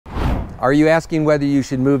Are you asking whether you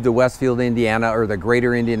should move to Westfield, Indiana or the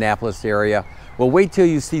greater Indianapolis area? Well, wait till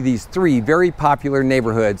you see these three very popular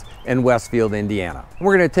neighborhoods in Westfield, Indiana.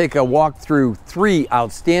 We're going to take a walk through three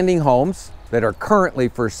outstanding homes that are currently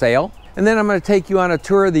for sale. And then I'm going to take you on a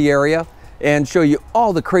tour of the area and show you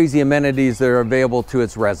all the crazy amenities that are available to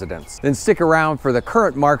its residents. Then stick around for the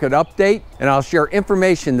current market update, and I'll share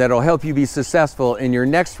information that'll help you be successful in your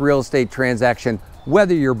next real estate transaction,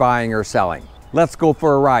 whether you're buying or selling. Let's go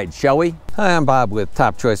for a ride, shall we? Hi, I'm Bob with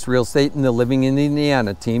Top Choice Real Estate and the Living in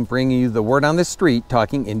Indiana team, bringing you the word on the street,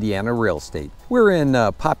 talking Indiana real estate. We're in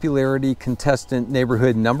popularity contestant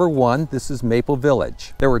neighborhood number 1. This is Maple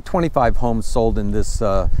Village. There were 25 homes sold in this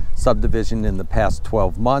subdivision in the past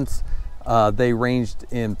 12 months. They ranged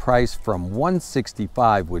in price from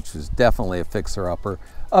 $165, which was definitely a fixer-upper,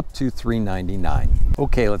 up to $399.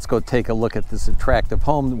 Okay, let's go take a look at this attractive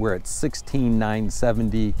home. We're at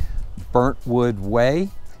 16970 Burntwood Way.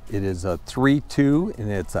 It is a 3-2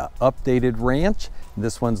 and it's an updated ranch.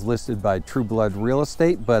 This one's listed by True Blood Real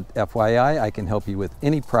Estate, but FYI, I can help you with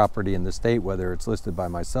any property in the state, whether it's listed by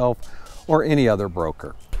myself or any other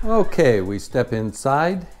broker. Okay, we step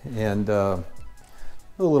inside and a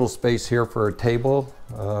little space here for a table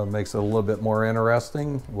makes it a little bit more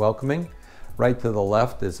interesting, welcoming. Right to the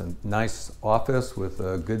left is a nice office with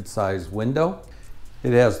a good sized window.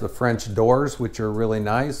 It has the French doors, which are really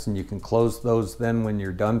nice, and you can close those then when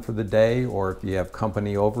you're done for the day, or if you have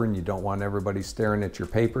company over and you don't want everybody staring at your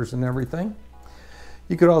papers and everything.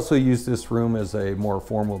 You could also use this room as a more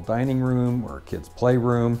formal dining room or a kid's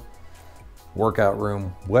playroom, workout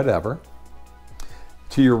room, whatever.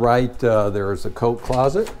 To your right, there is a coat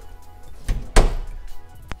closet,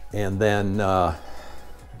 and then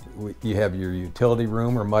you have your utility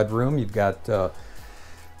room or mud room. You've got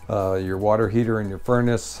your water heater and your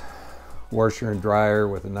furnace, washer and dryer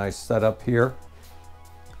with a nice setup here.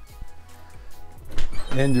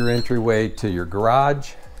 And your entryway to your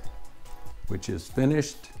garage, which is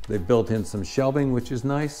finished. They've built in some shelving, which is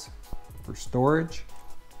nice for storage.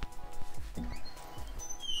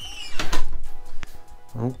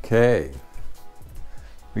 Okay,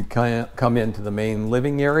 we come into the main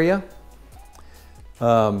living area.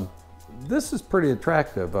 This is pretty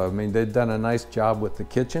attractive. I mean, they've done a nice job with the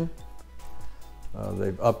kitchen.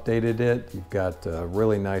 They've updated it. You've got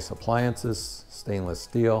really nice appliances, stainless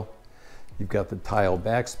steel. You've got the tile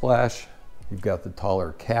backsplash. You've got the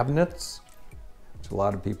taller cabinets, which a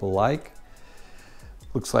lot of people like.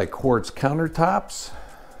 Looks like quartz countertops.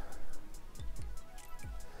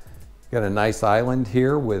 Got a nice island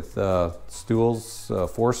here with stools,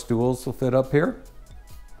 4 stools will fit up here.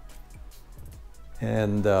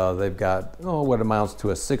 And they've got what amounts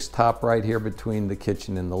to a 6-top right here between the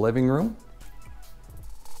kitchen and the living room.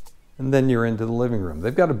 And then you're into the living room.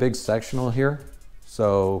 They've got a big sectional here,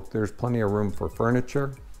 so there's plenty of room for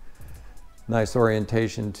furniture. Nice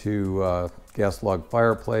orientation to gas log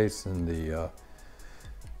fireplace and the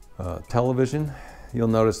television. You'll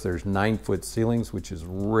notice there's 9-foot ceilings, which is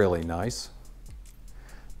really nice.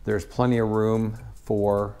 There's plenty of room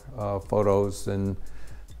for photos and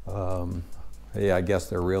hey, I guess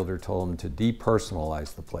their realtor told them to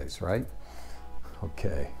depersonalize the place, right?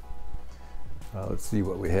 Okay, let's see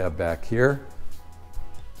what we have back here.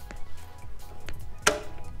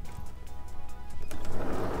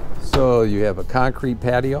 So you have a concrete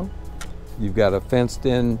patio. You've got a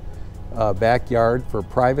fenced-in backyard for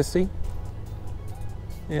privacy.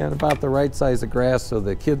 And about the right size of grass so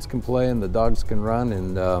the kids can play and the dogs can run,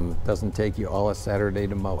 and doesn't take you all a Saturday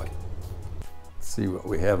to mow it. See what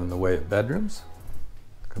we have in the way of bedrooms.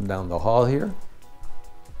 Come down the hall here.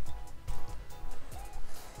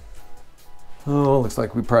 Oh, looks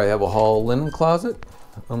like we probably have a hall linen closet.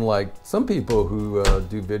 Unlike some people who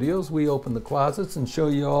do videos, we open the closets and show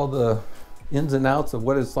you all the ins and outs of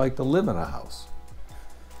what it's like to live in a house.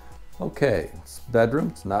 Okay, it's a bedroom.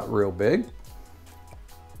 It's not real big,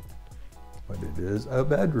 but it is a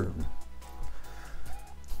bedroom.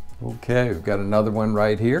 Okay, we've got another one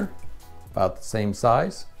right here, about the same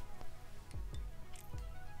size.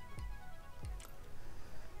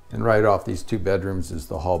 And right off these 2 bedrooms is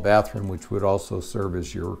the hall bathroom, which would also serve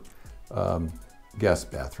as your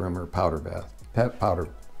guest bathroom or powder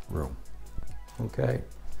room. Okay.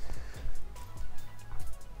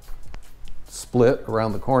 Split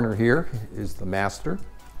around the corner here is the master.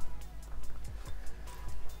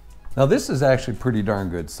 Now this is actually pretty darn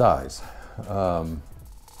good size.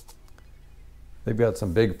 They've got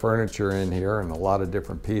some big furniture in here and a lot of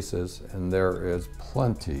different pieces, and there is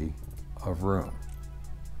plenty of room.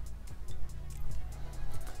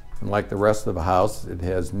 And like the rest of the house, it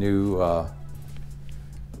has new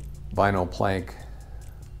vinyl plank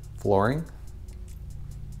flooring.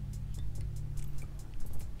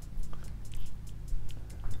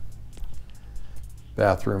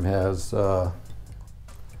 Bathroom has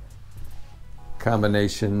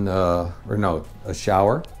combination, a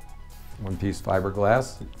shower, one-piece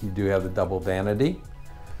fiberglass. You do have the double vanity.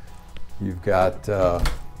 You've got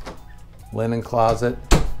linen closet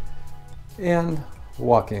and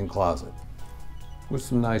walk-in closet with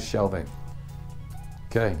some nice shelving.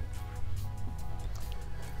 Okay.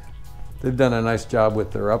 They've done a nice job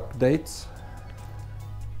with their updates.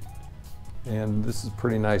 And this is a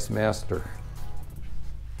pretty nice master.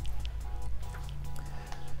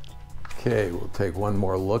 Okay, we'll take one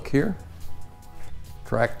more look here.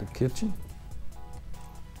 Attractive kitchen.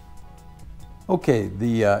 Okay,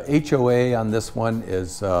 the HOA on this one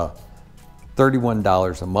is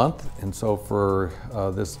 $31 a month, and so for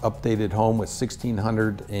this updated home with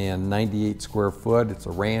 1,698 square foot, it's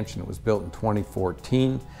a ranch and it was built in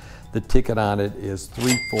 2014. The ticket on it is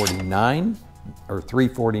 $349 or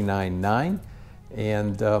 $349.9.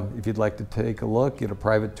 And if you'd like to take a look, get a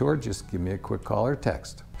private tour, just give me a quick call or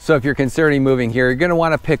text. So if you're considering moving here, you're going to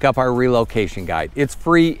want to pick up our relocation guide. It's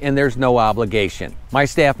free and there's no obligation. My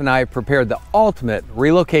staff and I have prepared the ultimate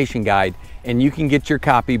relocation guide, and you can get your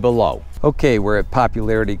copy below. Okay, we're at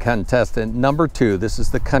popularity contestant number 2. This is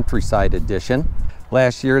the Countryside Edition.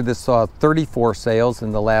 Last year, this saw 34 sales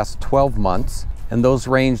in the last 12 months, and those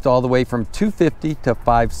ranged all the way from $250 to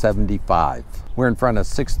 $575. We're in front of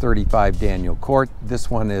 635 Daniel Court. This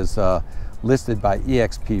one is listed by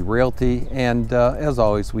eXp Realty, and as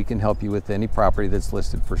always, we can help you with any property that's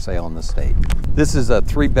listed for sale in the state. This is a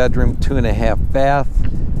 3-bedroom, 2.5 bath.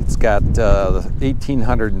 It's got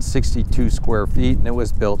 1,862 square feet, and it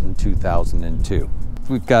was built in 2002.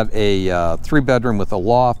 We've got a 3-bedroom with a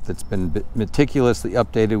loft that's been meticulously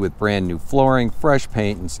updated with brand new flooring, fresh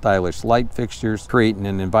paint, and stylish light fixtures, creating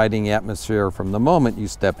an inviting atmosphere from the moment you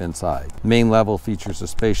step inside. The main level features a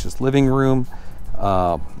spacious living room,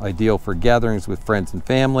 ideal for gatherings with friends and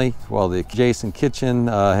family, while the adjacent kitchen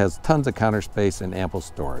has tons of counter space and ample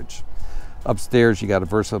storage. Upstairs, you got a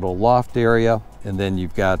versatile loft area, and then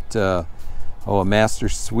you've got a master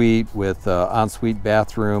suite with ensuite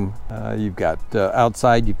bathroom. You've got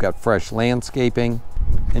outside, you've got fresh landscaping,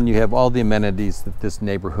 and you have all the amenities that this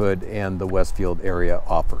neighborhood and the Westfield area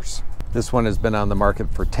offers. This one has been on the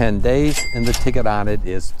market for 10 days, and the ticket on it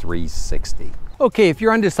is $360. Okay, if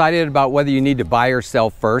you're undecided about whether you need to buy or sell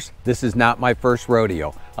first, this is not my first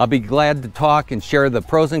rodeo. I'll be glad to talk and share the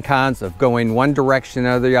pros and cons of going one direction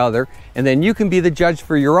or the other, and then you can be the judge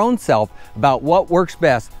for your own self about what works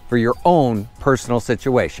best for your own personal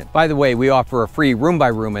situation. By the way, we offer a free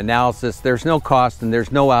room-by-room analysis. There's no cost and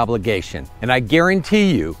there's no obligation. And I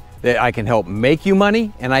guarantee you that I can help make you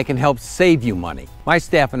money and I can help save you money. My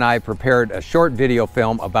staff and I prepared a short video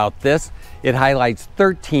film about this. It highlights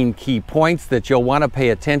 13 key points that you'll want to pay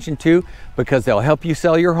attention to because they'll help you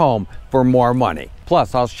sell your home for more money.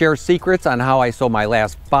 Plus, I'll share secrets on how I sold my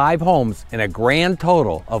last 5 homes in a grand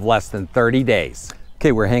total of less than 30 days.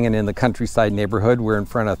 Okay, we're hanging in the Countryside neighborhood. We're in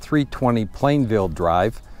front of 320 Plainville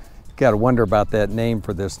Drive. You gotta wonder about that name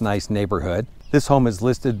for this nice neighborhood. This home is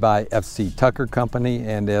listed by FC Tucker Company,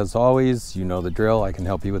 and as always, you know the drill, I can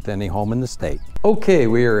help you with any home in the state. Okay,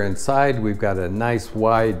 we are inside. We've got a nice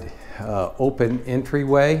wide open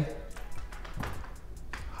entryway,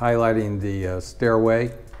 highlighting the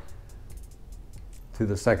stairway to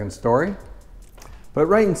the second story. But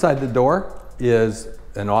right inside the door is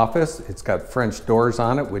an office. It's got French doors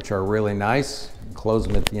on it, which are really nice. You can close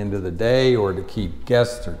them at the end of the day or to keep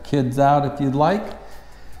guests or kids out if you'd like.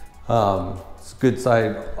 It's a good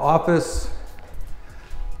sized office,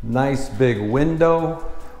 nice big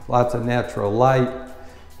window, lots of natural light.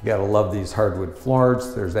 You gotta love these hardwood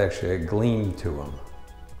floors. There's actually a gleam to them.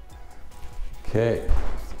 Okay,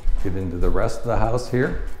 get into the rest of the house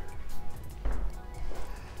here.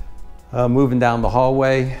 Moving down the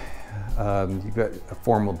hallway, you've got a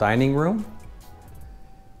formal dining room.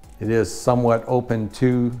 It is somewhat open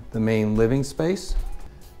to the main living space.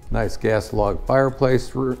 Nice gas log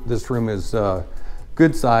fireplace. This room is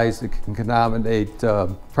good size. It can accommodate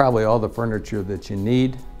probably all the furniture that you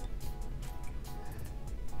need.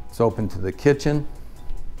 It's open to the kitchen.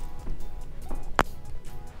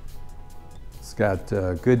 It's got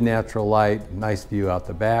good natural light, nice view out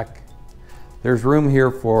the back. There's room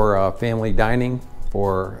here for family dining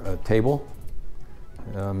for a table,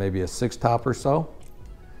 maybe a 6-top or so.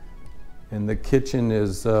 And the kitchen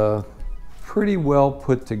is pretty well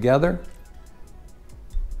put together.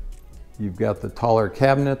 You've got the taller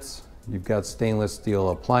cabinets. You've got stainless steel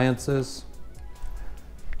appliances.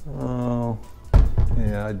 Oh,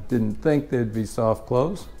 yeah, I didn't think they'd be soft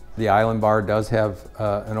close. The island bar does have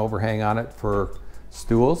an overhang on it for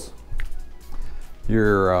stools.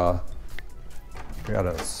 You're got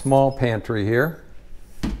a small pantry here,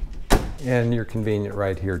 and you're convenient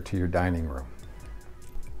right here to your dining room.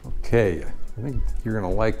 Okay, I think you're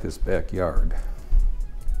gonna like this backyard.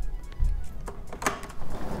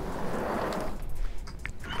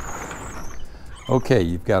 Okay,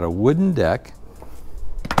 you've got a wooden deck,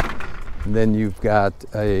 and then you've got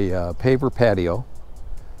a paver patio,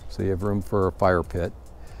 so you have room for a fire pit.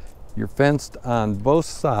 You're fenced on both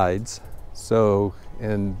sides, so,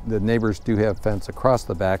 and the neighbors do have fence across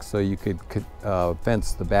the back, so you could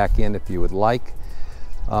fence the back in if you would like,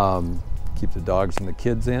 keep the dogs and the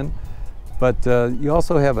kids in. But you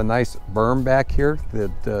also have a nice berm back here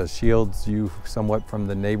that shields you somewhat from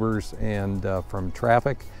the neighbors and from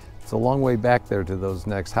traffic. It's a long way back there to those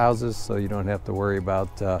next houses, so you don't have to worry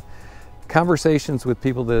about conversations with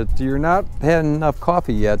people that you're not had enough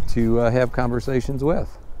coffee yet to have conversations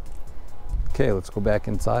with. Okay, let's go back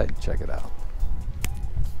inside and check it out.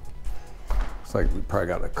 Looks like we probably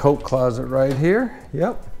got a coat closet right here.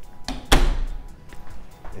 Yep.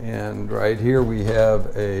 And right here we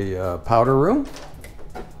have a powder room.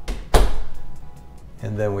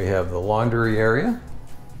 And then we have the laundry area.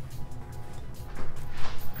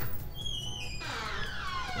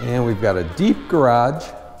 And we've got a deep garage,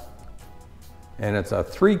 and it's a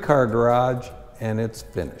 3-car garage, and it's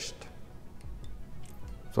finished.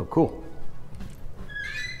 So cool.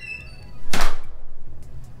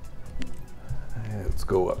 And let's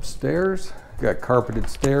go upstairs. Got carpeted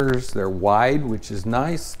stairs. They're wide, which is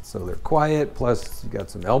nice, so they're quiet. Plus, you got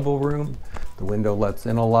some elbow room. The window lets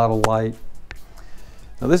in a lot of light.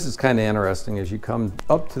 Now this is kind of interesting. As you come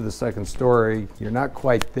up to the second story, you're not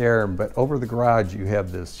quite there, but over the garage you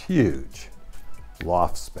have this huge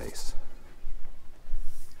loft space,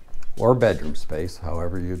 or bedroom space,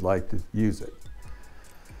 however you'd like to use it.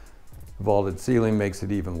 The vaulted ceiling makes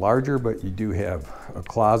it even larger, but you do have a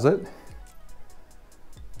closet.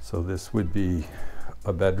 So this would be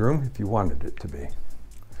a bedroom if you wanted it to be.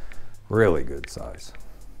 Really good size.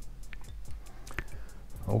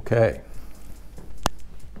 Okay.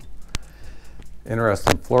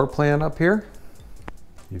 Interesting floor plan up here.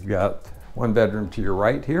 You've got one bedroom to your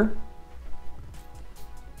right here.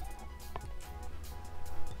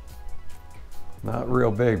 Not real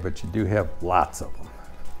big, but you do have lots of them.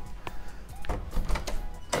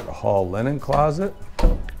 Got a hall linen closet.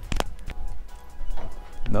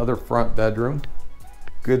 Another front bedroom.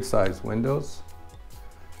 Good sized windows.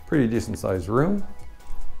 Pretty decent sized room.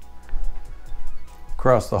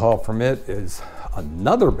 Across the hall from it is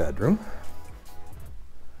another bedroom.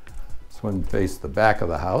 One face the back of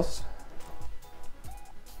the house.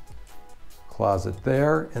 Closet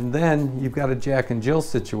there, and then you've got a Jack and Jill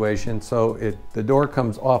situation, so the door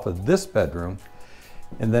comes off of this bedroom,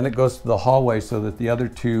 and then it goes to the hallway so that the other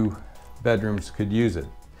 2 bedrooms could use it.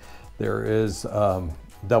 There is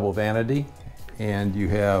double vanity, and you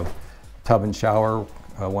have tub and shower,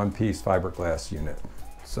 a 1-piece fiberglass unit.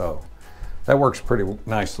 So that works pretty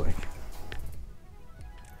nicely.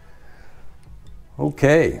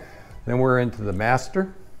 Okay. Then we're into the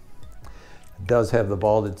master. It does have the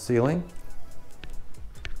vaulted ceiling.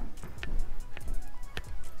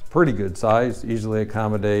 Pretty good size, easily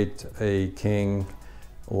accommodate a king,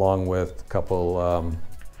 along with a couple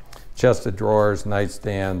chest of drawers,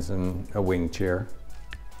 nightstands, and a wing chair.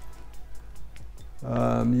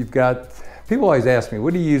 You've got, people always ask me,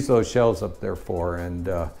 what do you use those shelves up there for? And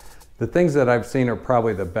the things that I've seen are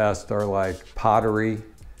probably the best are like pottery,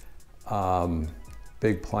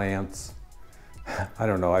 big plants. I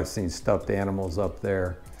don't know, I've seen stuffed animals up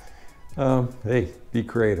there. Hey, be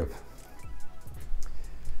creative.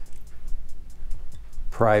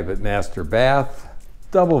 Private master bath,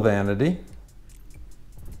 double vanity.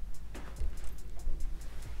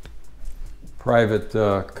 Private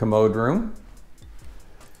commode room.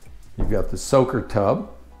 You've got the soaker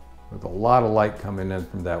tub with a lot of light coming in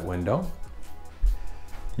from that window.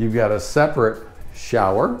 You've got a separate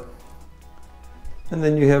shower. And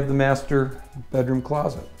then you have the master bedroom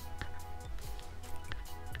closet.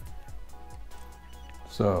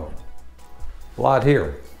 So, a lot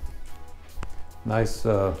here. Nice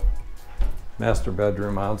master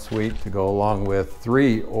bedroom ensuite to go along with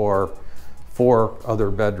 3 or 4 other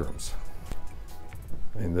bedrooms.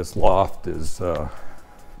 And this loft is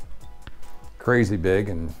crazy big,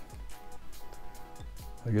 and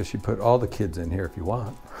I guess you put all the kids in here if you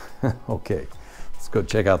want. Okay, let's go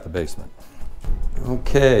check out the basement.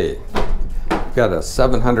 Okay, we've got a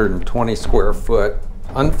 720 square foot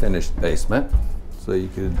unfinished basement, so you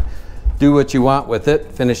could do what you want with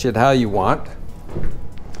it, finish it how you want.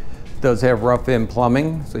 does have rough-in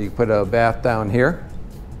plumbing, so you put a bath down here.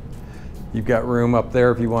 You've got room up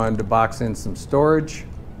there if you wanted to box in some storage.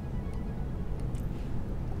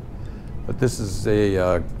 But this is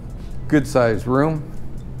a good-sized room.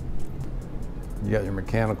 You got your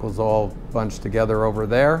mechanicals all bunched together over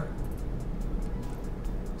there.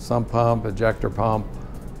 Sump pump, ejector pump,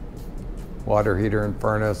 water heater and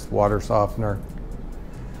furnace, water softener.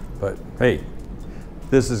 But hey,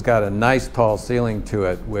 this has got a nice tall ceiling to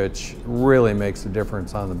it, which really makes a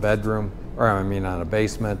difference on the bedroom, or I mean on a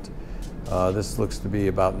basement. This looks to be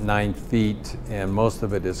about 9 feet, and most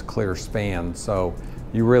of it is clear span. So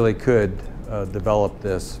you really could develop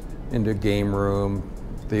this into game room,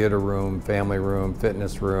 theater room, family room,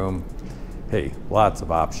 fitness room. Hey, lots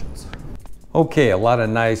of options. Okay, a lot of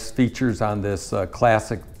nice features on this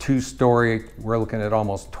classic 2-story. We're looking at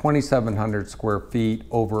almost 2,700 square feet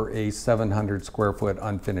over a 700 square foot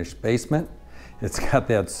unfinished basement. It's got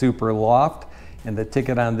that super loft, and the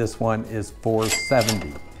ticket on this one is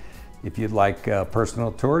 $470. If you'd like a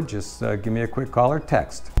personal tour, just give me a quick call or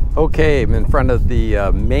text. Okay, I'm in front of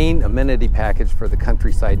the main amenity package for the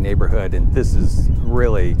countryside neighborhood, and this is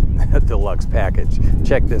really a deluxe package.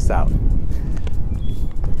 Check this out.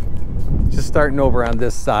 Just starting over on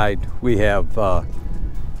this side, we have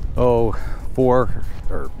two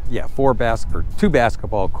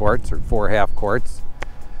basketball courts, or 4 half courts.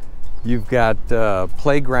 You've got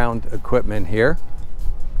playground equipment here.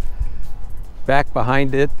 Back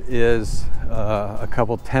behind it is a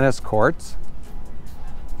couple tennis courts.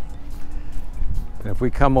 And if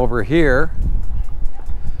we come over here,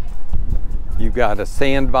 you've got a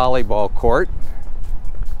sand volleyball court.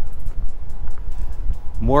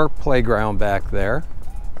 More playground back there.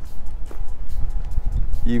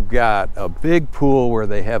 You've got a big pool where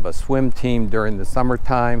they have a swim team during the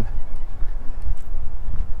summertime.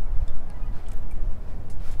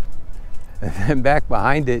 And then back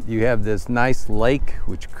behind it, you have this nice lake,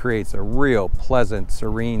 which creates a real pleasant,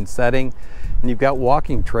 serene setting. And you've got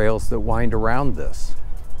walking trails that wind around this.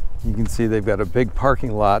 You can see they've got a big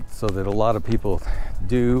parking lot so that a lot of people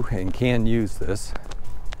do and can use this.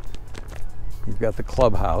 You've got the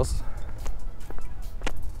clubhouse.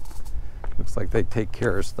 Looks like they take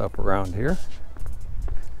care of stuff around here.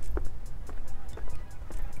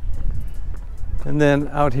 And then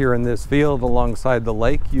out here in this field alongside the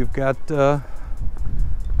lake, you've got a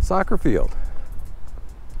soccer field.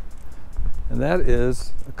 And that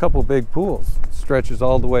is a couple big pools. It stretches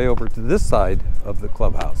all the way over to this side of the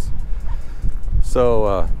clubhouse.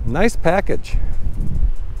 So nice package.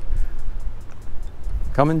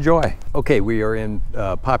 Come enjoy. Okay, we are in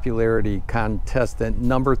popularity contestant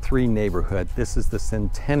number 3 neighborhood. This is the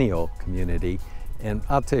Centennial community. And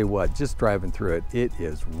I'll tell you what, just driving through it, it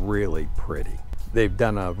is really pretty. They've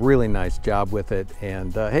done a really nice job with it,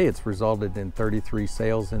 and hey, it's resulted in 33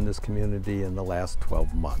 sales in this community in the last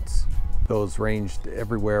 12 months. Those ranged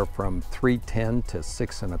everywhere from $310 to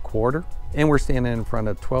 $625. And we're standing in front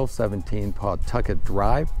of 1217 Pawtucket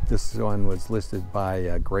Drive. This one was listed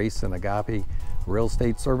by Grace and Agape Real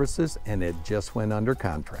Estate Services, and it just went under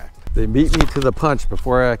contract. They beat me to the punch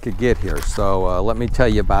before I could get here, so let me tell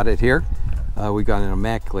you about it here. We got an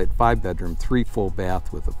immaculate 5-bedroom, 3 full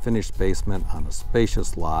bath with a finished basement on a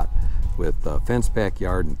spacious lot with a fenced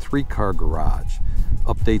backyard and 3-car garage.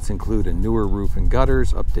 Updates include a newer roof and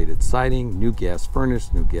gutters, updated siding, new gas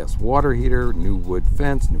furnace, new gas water heater, new wood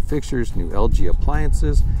fence, new fixtures, new LG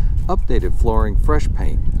appliances, updated flooring, fresh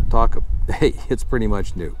paint. Hey, it's pretty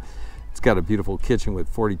much new. It's got a beautiful kitchen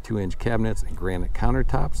with 42-inch cabinets and granite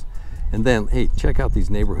countertops. And then, hey, check out these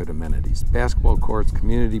neighborhood amenities. Basketball courts,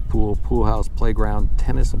 community pool, pool house, playground,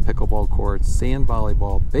 tennis and pickleball courts, sand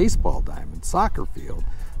volleyball, baseball diamond, soccer field,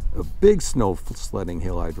 a big snow sledding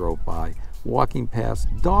hill I drove by, walking past,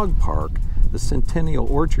 dog park, the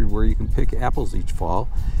Centennial Orchard where you can pick apples each fall.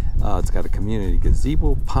 It's got a community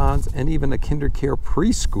gazebo, ponds, and even a kinder care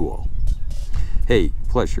preschool. Hey,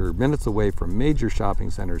 plus you're minutes away from major shopping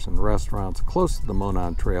centers and restaurants, close to the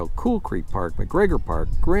Monon Trail, Cool Creek Park, McGregor Park,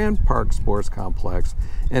 Grand Park Sports Complex,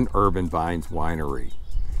 and Urban Vines Winery.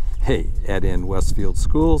 Hey, add in Westfield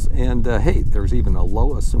schools, and hey, there's even a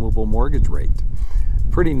low assumable mortgage rate.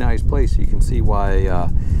 Pretty nice place. You can see why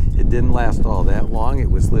it didn't last all that long.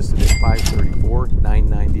 It was listed at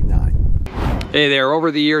 $534,999. Hey there,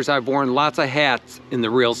 over the years I've worn lots of hats in the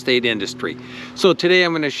real estate industry. So today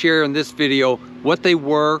I'm going to share in this video what they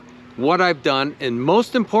were, what I've done, and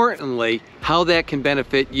most importantly, how that can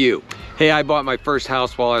benefit you. Hey, I bought my first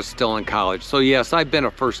house while I was still in college. So yes, I've been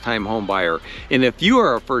a first-time home buyer. And if you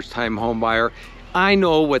are a first-time home buyer, I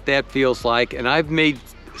know what that feels like, and I've made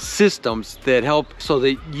systems that help so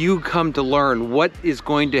that you come to learn what is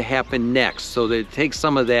going to happen next, so that it takes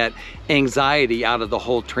some of that anxiety out of the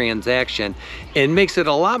whole transaction and makes it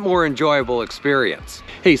a lot more enjoyable experience.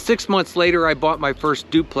 Hey, 6 months later, I bought my first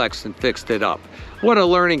duplex and fixed it up. What a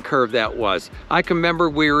learning curve that was. I can remember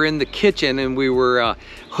we were in the kitchen and we were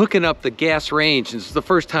hooking up the gas range. This is the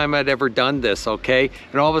first time I'd ever done this, okay?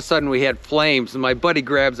 And all of a sudden we had flames and my buddy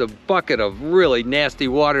grabs a bucket of really nasty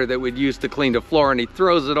water that we'd use to clean the floor and he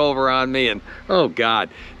throws it over on me and oh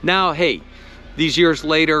God. Now, hey, these years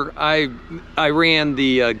later, I ran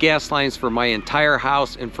the gas lines for my entire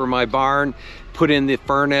house and for my barn, put in the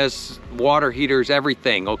furnace, water heaters,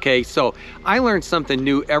 everything, okay? So I learned something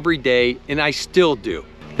new every day and I still do.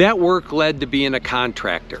 That work led to being a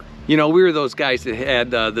contractor. You know, we were those guys that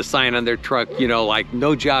had the sign on their truck, you know, like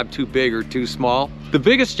no job too big or too small. The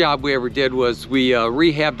biggest job we ever did was we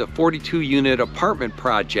rehabbed a 42-unit apartment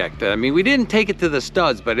project. I mean, we didn't take it to the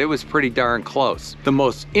studs, but it was pretty darn close. The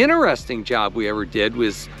most interesting job we ever did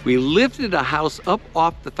was we lifted a house up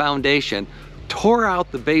off the foundation, tore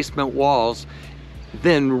out the basement walls,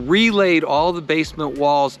 then relayed all the basement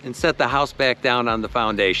walls and set the house back down on the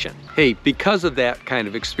foundation. Hey, because of that kind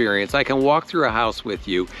of experience, I can walk through a house with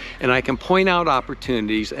you and I can point out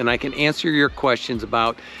opportunities and I can answer your questions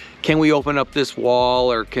about, can we open up this wall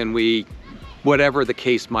or can we, whatever the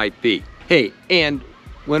case might be. Hey, and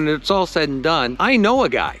when it's all said and done, I know a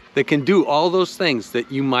guy that can do all those things that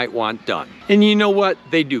you might want done. And you know what?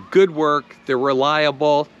 They do good work, they're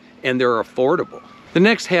reliable, and they're affordable. The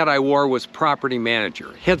next hat I wore was property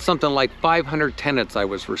manager. Had something like 500 tenants I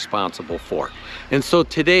was responsible for. And so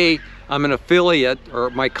today I'm an affiliate, or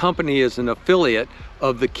my company is an affiliate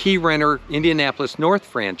of the Key Renter Indianapolis North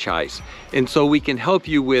franchise. And so we can help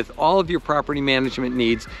you with all of your property management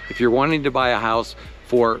needs if you're wanting to buy a house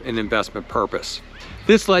for an investment purpose.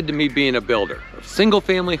 This led to me being a builder of single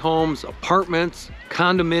family homes, apartments,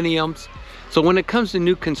 condominiums. So when it comes to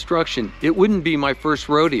new construction, it wouldn't be my first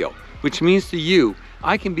rodeo, which means to you,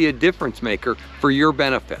 I can be a difference maker for your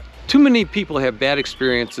benefit. Too many people have bad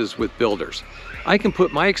experiences with builders. I can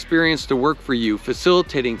put my experience to work for you,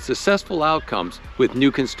 facilitating successful outcomes with new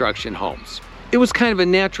construction homes. It was kind of a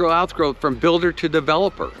natural outgrowth from builder to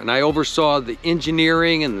developer, and I oversaw the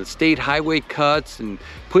engineering and the state highway cuts and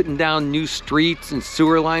putting down new streets and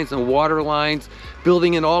sewer lines and water lines,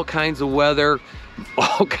 building in all kinds of weather,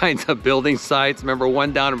 all kinds of building sites. Remember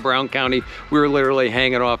one down in Brown County, we were literally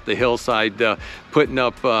hanging off the hillside, putting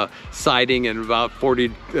up siding in about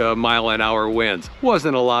 40 mile-an-hour winds.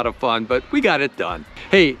 Wasn't a lot of fun, but we got it done.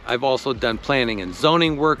 Hey, I've also done planning and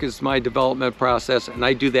zoning work as my development process, and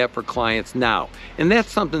I do that for clients now. And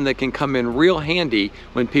that's something that can come in real handy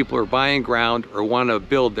when people are buying ground or want to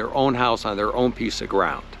build their own house on their own piece of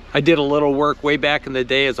ground. I did a little work way back in the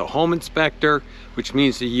day as a home inspector, which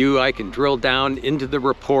means to you I can drill down into the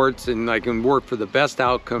reports and I can work for the best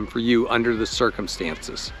outcome for you under the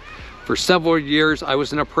circumstances. For several years, I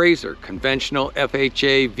was an appraiser, conventional,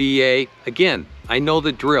 FHA, VA. Again, I know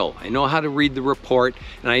the drill. I know how to read the report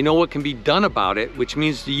and I know what can be done about it, which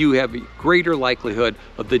means to you have a greater likelihood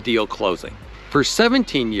of the deal closing. For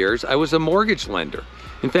 17 years, I was a mortgage lender.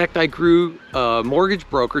 In fact, I grew a mortgage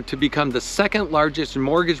broker to become the second largest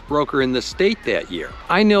mortgage broker in the state that year.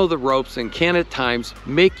 I know the ropes and can at times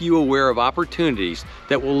make you aware of opportunities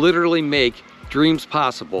that will literally make dreams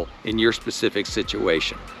possible in your specific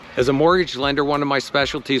situation. As a mortgage lender, one of my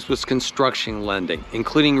specialties was construction lending,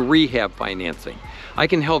 including rehab financing. I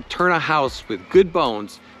can help turn a house with good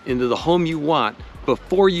bones into the home you want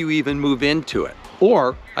before you even move into it.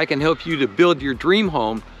 Or I can help you to build your dream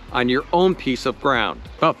home on your own piece of ground.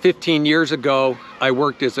 About 15 years ago, I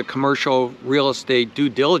worked as a commercial real estate due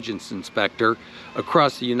diligence inspector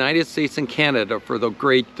across the United States and Canada for the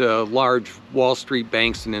great large Wall Street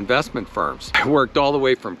banks and investment firms. I worked all the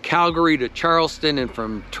way from Calgary to Charleston and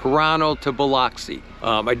from Toronto to Biloxi.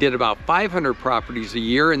 I did about 500 properties a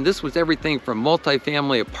year, and this was everything from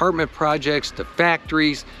multifamily apartment projects to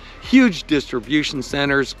factories, huge distribution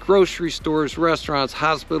centers, grocery stores, restaurants,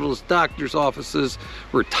 hospitals, doctors' offices,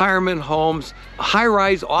 retirement homes,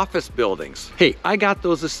 high-rise office buildings. Hey, I got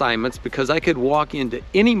those assignments because I could walk into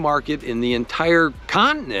any market in the entire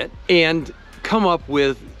continent and come up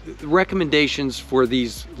with recommendations for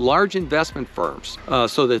these large investment firms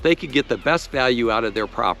so that they could get the best value out of their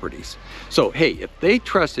properties. So, hey, if they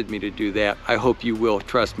trusted me to do that, I hope you will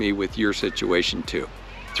trust me with your situation too.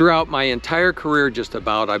 Throughout my entire career, just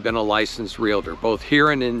about, I've been a licensed realtor, both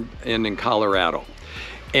here and in Colorado.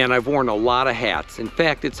 And I've worn a lot of hats. In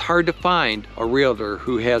fact, it's hard to find a realtor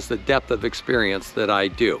who has the depth of experience that I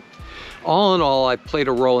do. All in all, I've played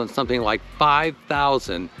a role in something like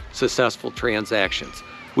 5,000 successful transactions.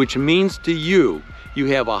 which means to you, you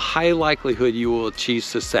have a high likelihood you will achieve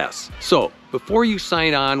success. So before you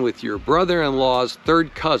sign on with your brother-in-law's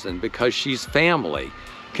third cousin because she's family,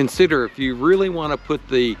 consider if you really want to put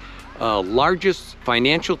the largest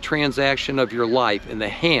financial transaction of your life in the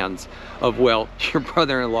hands of, well, your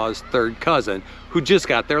brother-in-law's third cousin who just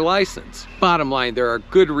got their license. Bottom line, there are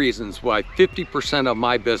good reasons why 50% of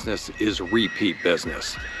my business is repeat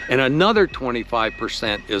business and another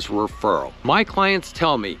 25% is referral. My clients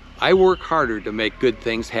tell me I work harder to make good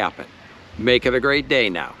things happen. Make it a great day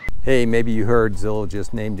now. Hey, maybe you heard Zillow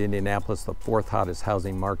just named Indianapolis the 4th hottest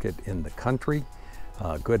housing market in the country.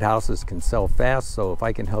 Good houses can sell fast, so if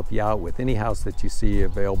I can help you out with any house that you see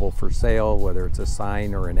available for sale, whether it's a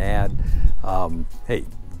sign or an ad, hey,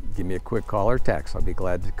 give me a quick call or text. I'll be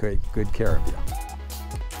glad to take good care of you.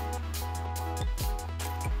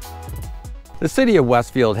 The city of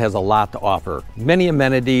Westfield has a lot to offer. Many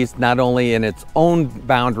amenities, not only in its own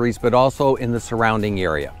boundaries, but also in the surrounding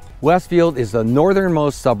area. Westfield is the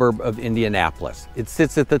northernmost suburb of Indianapolis. It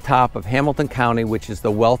sits at the top of Hamilton County, which is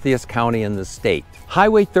the wealthiest county in the state.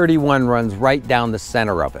 Highway 31 runs right down the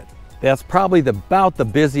center of it. That's probably about the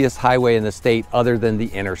busiest highway in the state other than the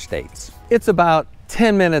interstates. It's about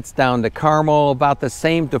 10 minutes down to Carmel, about the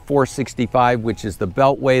same to 465, which is the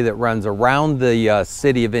beltway that runs around the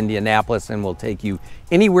city of Indianapolis and will take you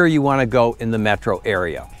anywhere you want to go in the metro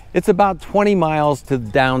area. It's about 20 miles to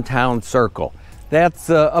the downtown circle. That's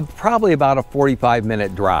probably about a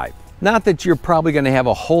 45-minute drive. Not that you're probably going to have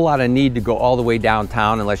a whole lot of need to go all the way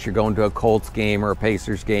downtown unless you're going to a Colts game or a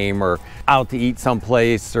Pacers game or out to eat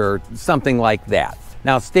someplace or something like that.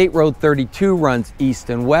 Now, State Road 32 runs east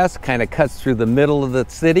and west, kind of cuts through the middle of the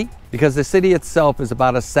city because the city itself is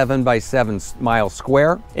about a 7 by 7 mile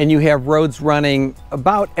square, and you have roads running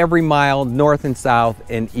about every mile north and south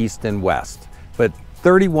and east and west. But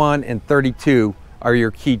 31 and 32 are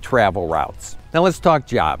your key travel routes. Now let's talk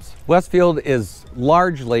jobs. Westfield is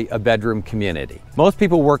largely a bedroom community. Most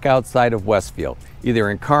people work outside of Westfield, either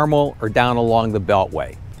in Carmel or down along the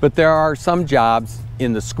Beltway. But there are some jobs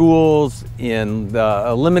in the schools, in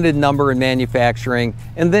a limited number in manufacturing,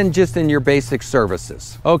 and then just in your basic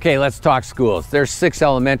services. Okay, let's talk schools. There's 6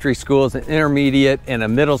 elementary schools, an intermediate, and a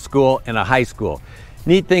middle school, and a high school.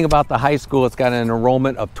 Neat thing about the high school, it's got an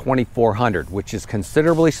enrollment of 2,400, which is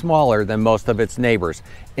considerably smaller than most of its neighbors.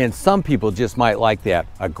 And some people just might like that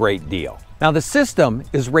a great deal. Now the system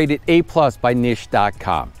is rated A+ by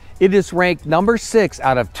niche.com. It is ranked number 6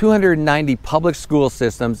 out of 290 public school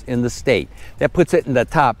systems in the state. That puts it in the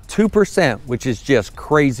top 2%, which is just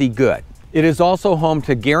crazy good. It is also home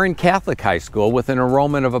to Guerin Catholic High School with an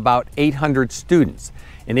enrollment of about 800 students.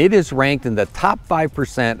 And it is ranked in the top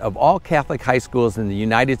 5% of all Catholic high schools in the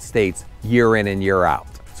United States year in and year out.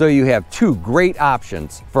 So you have 2 great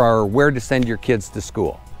options for where to send your kids to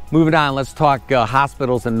school. Moving on, let's talk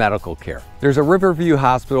hospitals and medical care. There's a Riverview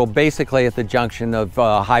Hospital basically at the junction of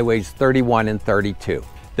highways 31 and 32.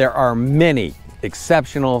 There are many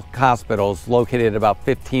exceptional hospitals located about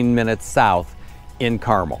 15 minutes south in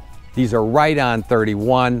Carmel. These are right on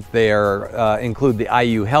 31. They include the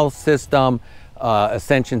IU Health System,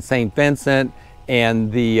 Ascension St. Vincent,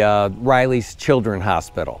 and the Riley's Children's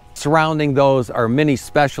Hospital. Surrounding those are many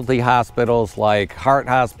specialty hospitals like Heart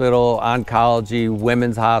Hospital, Oncology,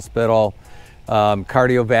 Women's Hospital,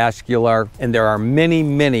 Cardiovascular, and there are many,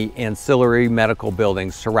 many ancillary medical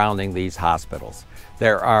buildings surrounding these hospitals.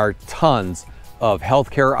 There are tons of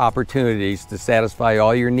healthcare opportunities to satisfy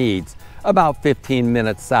all your needs about 15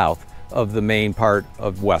 minutes south of the main part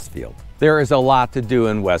of Westfield. There is a lot to do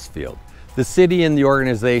in Westfield. The city and the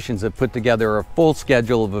organizations have put together a full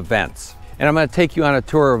schedule of events. And I'm going to take you on a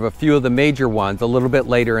tour of a few of the major ones a little bit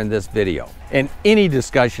later in this video. And any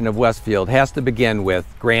discussion of Westfield has to begin with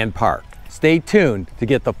Grand Park. Stay tuned to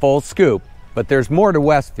get the full scoop, but there's more to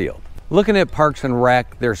Westfield. Looking at Parks and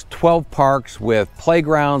Rec, there's 12 parks with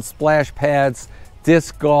playgrounds, splash pads,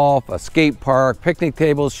 disc golf, a skate park, picnic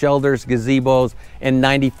tables, shelters, gazebos, and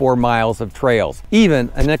 94 miles of trails, even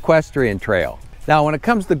an equestrian trail. Now, when it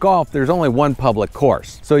comes to golf, there's only one public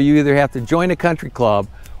course. So you either have to join a country club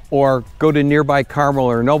or go to nearby Carmel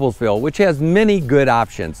or Noblesville, which has many good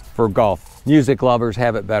options for golf. Music lovers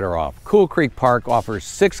have it better off. Cool Creek Park offers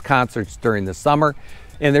 6 concerts during the summer,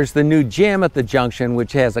 and there's the new Jam at the Junction,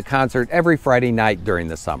 which has a concert every Friday night during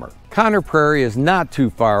the summer. Conner Prairie is not too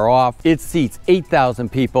far off. It seats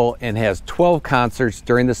 8,000 people and has 12 concerts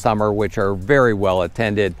during the summer, which are very well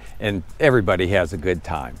attended, and everybody has a good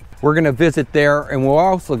time. We're going to visit there, and we're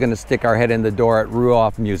also going to stick our head in the door at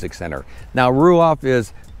Ruoff Music Center. Now, Ruoff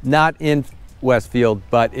is not in Westfield,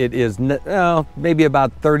 but it is maybe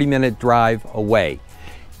about 30-minute drive away.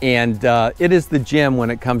 and it is the gem when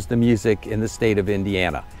it comes to music in the state of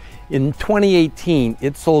Indiana. In 2018,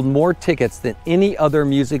 it sold more tickets than any other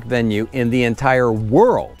music venue in the entire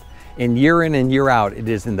world. And year in and year out, it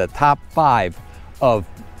is in the top 5 of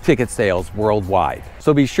ticket sales worldwide.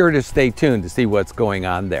 So be sure to stay tuned to see what's going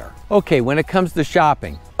on there. Okay, when it comes to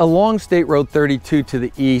shopping, along State Road 32 to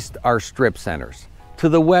the east are strip centers. To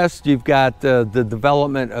the west, you've got the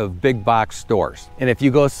development of big box stores. And if you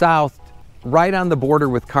go south, right on the border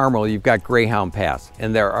with Carmel, you've got Greyhound Pass,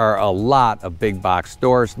 and there are a lot of big box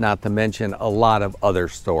stores, not to mention a lot of other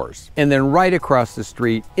stores. And then right across the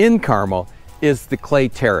street in Carmel is the Clay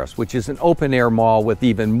Terrace, which is an open air mall with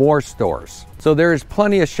even more stores. So there is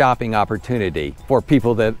plenty of shopping opportunity for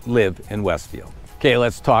people that live in Westfield. Okay,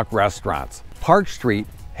 let's talk restaurants. Park Street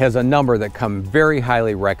has a number that come very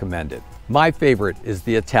highly recommended. My favorite is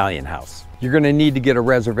the Italian House. You're gonna need to get a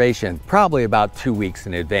reservation probably about 2 weeks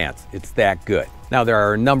in advance. It's that good. Now there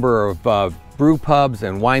are a number of brew pubs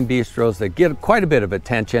and wine bistros that get quite a bit of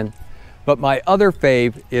attention, but my other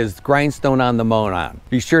fave is Grindstone on the Monon.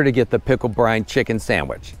 Be sure to get the pickle brine chicken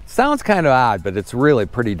sandwich. Sounds kind of odd, but it's really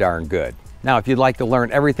pretty darn good. Now if you'd like to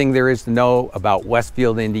learn everything there is to know about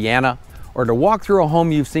Westfield, Indiana, or to walk through a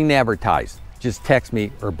home you've seen advertised, just text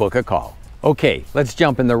me or book a call. Okay, let's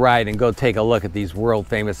jump in the ride and go take a look at these world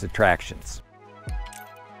famous attractions.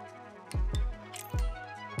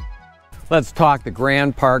 Let's talk the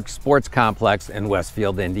Grand Park Sports Complex in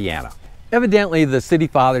Westfield, Indiana. Evidently, the city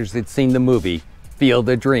fathers had seen the movie Field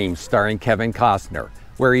of Dreams starring Kevin Costner,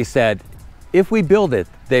 where he said, "If we build it,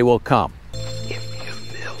 they will come." If you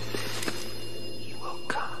build it, you will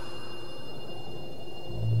come.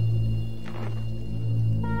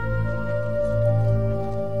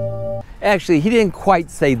 Actually, he didn't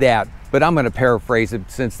quite say that, but I'm going to paraphrase it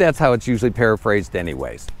since that's how it's usually paraphrased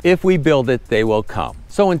anyways. If we build it, they will come.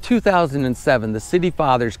 So in 2007, the city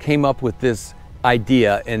fathers came up with this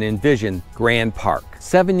idea and envisioned Grand Park.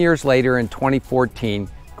 7 years later, in 2014,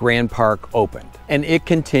 Grand Park opened, and it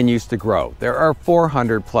continues to grow. There are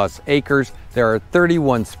 400 plus acres. There are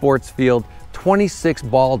 31 sports fields, 26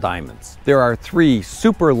 ball diamonds. There are 3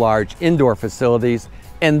 super large indoor facilities,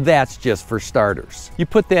 and that's just for starters. You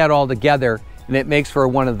put that all together, and it makes for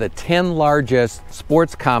one of the 10 largest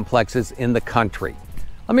sports complexes in the country.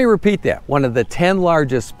 Let me repeat that, one of the 10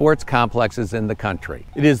 largest sports complexes in the country.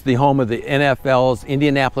 It is the home of the NFL's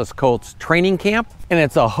Indianapolis Colts training camp, and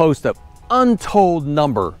it's a host of untold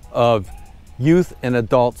number of youth and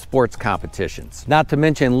adult sports competitions, not to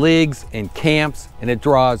mention leagues and camps, and it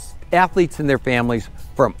draws athletes and their families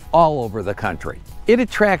from all over the country. It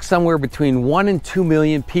attracts somewhere between 1 and 2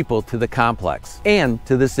 million people to the complex and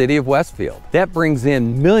to the city of Westfield. That brings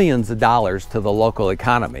in millions of dollars to the local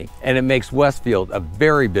economy, and it makes Westfield a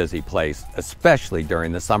very busy place, especially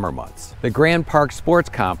during the summer months. The Grand Park Sports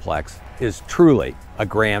Complex is truly a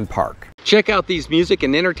grand park. Check out these music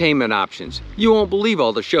and entertainment options. You won't believe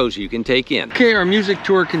all the shows you can take in. Okay, our music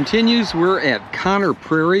tour continues. We're at Conner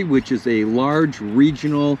Prairie, which is a large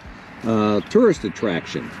regional tourist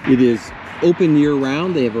attraction. It is open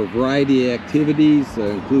year-round. They have a variety of activities,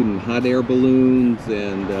 including hot air balloons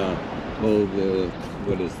and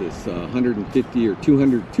what is this, 150 or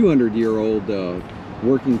 200-year-old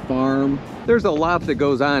working farm. There's a lot that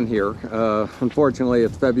goes on here. Unfortunately,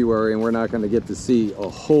 it's February and we're not going to get to see a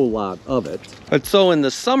whole lot of it. But so in the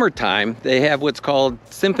summertime, they have what's called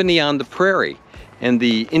Symphony on the Prairie. And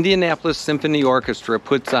the Indianapolis Symphony Orchestra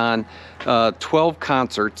puts on 12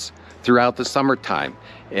 concerts throughout the summertime.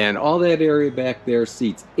 And all that area back there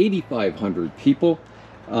seats 8,500 people.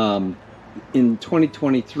 In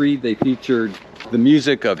 2023, they featured the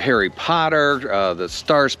music of Harry Potter, the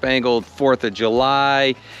Star-Spangled 4th of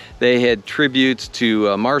July. They had tributes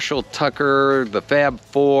to Marshall Tucker, the Fab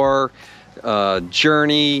Four,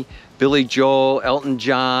 Journey, Billy Joel, Elton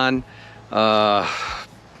John.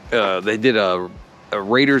 They did a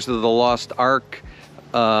Raiders of the Lost Ark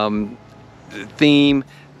theme.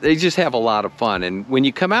 They just have a lot of fun. And when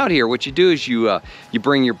you come out here, what you do is you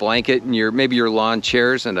bring your blanket and maybe your lawn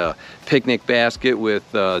chairs and a picnic basket with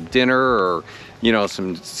dinner or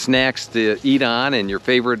some snacks to eat on and your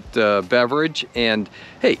favorite beverage. And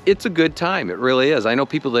hey, it's a good time. It really is. I know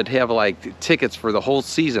people that have like tickets for the whole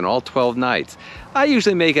season, all 12 nights. I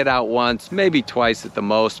usually make it out once, maybe twice at the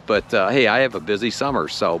most, but hey, I have a busy summer,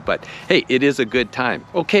 but hey, it is a good time.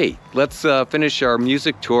 Okay, let's finish our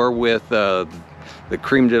music tour with the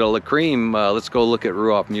creme de la creme. Let's go look at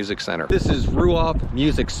Ruoff Music Center. This is Ruoff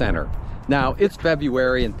Music Center. Now, it's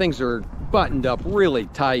February and things are buttoned up really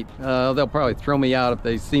tight. They'll probably throw me out if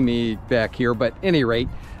they see me back here, but at any rate,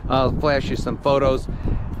 I'll flash you some photos.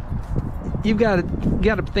 you've got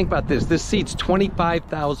to think about this. This seats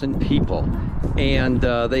 25,000 people, and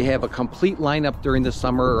they have a complete lineup during the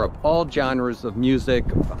summer of all genres of music,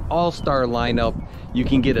 all-star lineup. You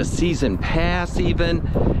can get a season pass even,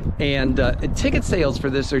 and ticket sales for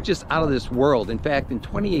this are just out of this world. In fact, in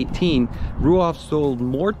 2018, Ruoff sold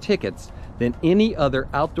more tickets than any other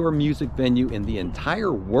outdoor music venue in the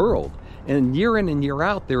entire world. And year in and year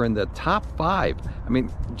out, they're in the top 5. I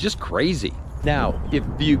mean, just crazy. Now, if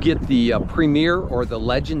you get the Premier or the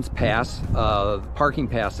Legends Pass, parking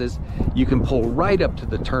passes, you can pull right up to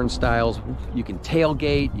the turnstiles. You can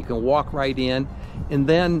tailgate, you can walk right in. And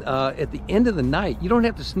then at the end of the night, you don't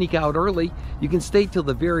have to sneak out early. You can stay till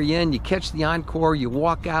the very end. You catch the encore, you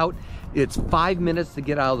walk out. It's 5 minutes to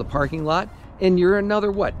get out of the parking lot. And you're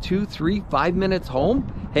another, what, 2, 3, 5 minutes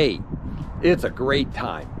home? Hey, it's a great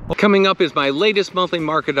time. Coming up is my latest monthly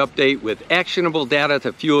market update with actionable data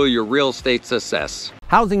to fuel your real estate success.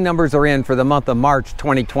 Housing numbers are in for the month of March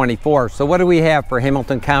 2024. So what do we have for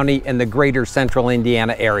Hamilton County and the greater central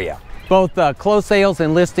Indiana area? Both closed sales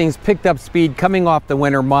and listings picked up speed coming off the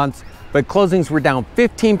winter months, but closings were down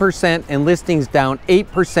 15% and listings down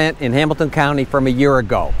 8% in Hamilton County from a year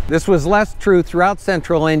ago. This was less true throughout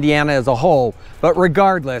central Indiana as a whole, but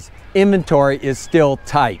regardless, inventory is still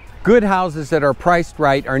tight. Good houses that are priced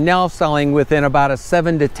right are now selling within about a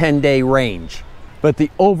 7 to 10 day range. But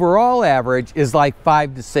the overall average is like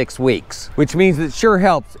 5 to 6 weeks, which means it sure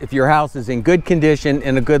helps if your house is in good condition,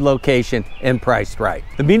 in a good location, and priced right.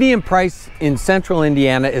 The median price in central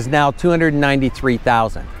Indiana is now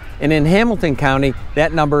 $293,000. And in Hamilton County,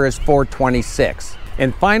 that number is $426,000.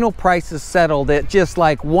 And final prices settled at just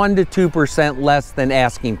like 1 to 2% less than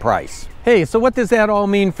asking price. Hey, so what does that all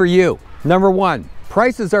mean for you? Number 1,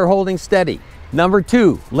 prices are holding steady. Number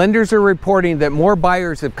 2, lenders are reporting that more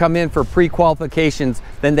buyers have come in for pre-qualifications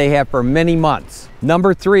than they have for many months.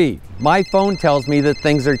 Number 3, my phone tells me that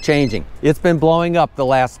things are changing. It's been blowing up the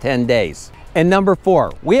last 10 days. And number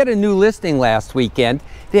 4, we had a new listing last weekend.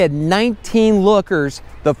 They had 19 lookers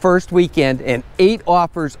the first weekend and 8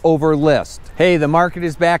 offers over list. Hey, the market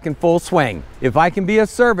is back in full swing. If I can be of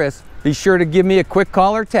service, be sure to give me a quick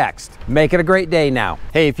call or text. Make it a great day now.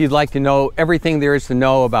 Hey, if you'd like to know everything there is to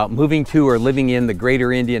know about moving to or living in the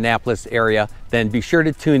greater Indianapolis area, then be sure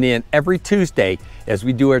to tune in every Tuesday as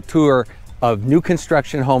we do a tour of new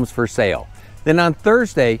construction homes for sale. Then on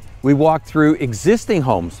Thursday, we walk through existing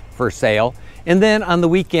homes for sale. And then on the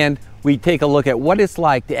weekend, we take a look at what it's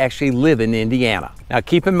like to actually live in Indiana. Now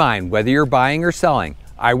keep in mind, whether you're buying or selling,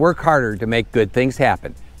 I work harder to make good things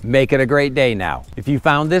happen. Make it a great day now. If you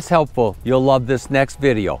found this helpful, you'll love this next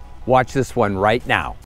video. Watch this one right now.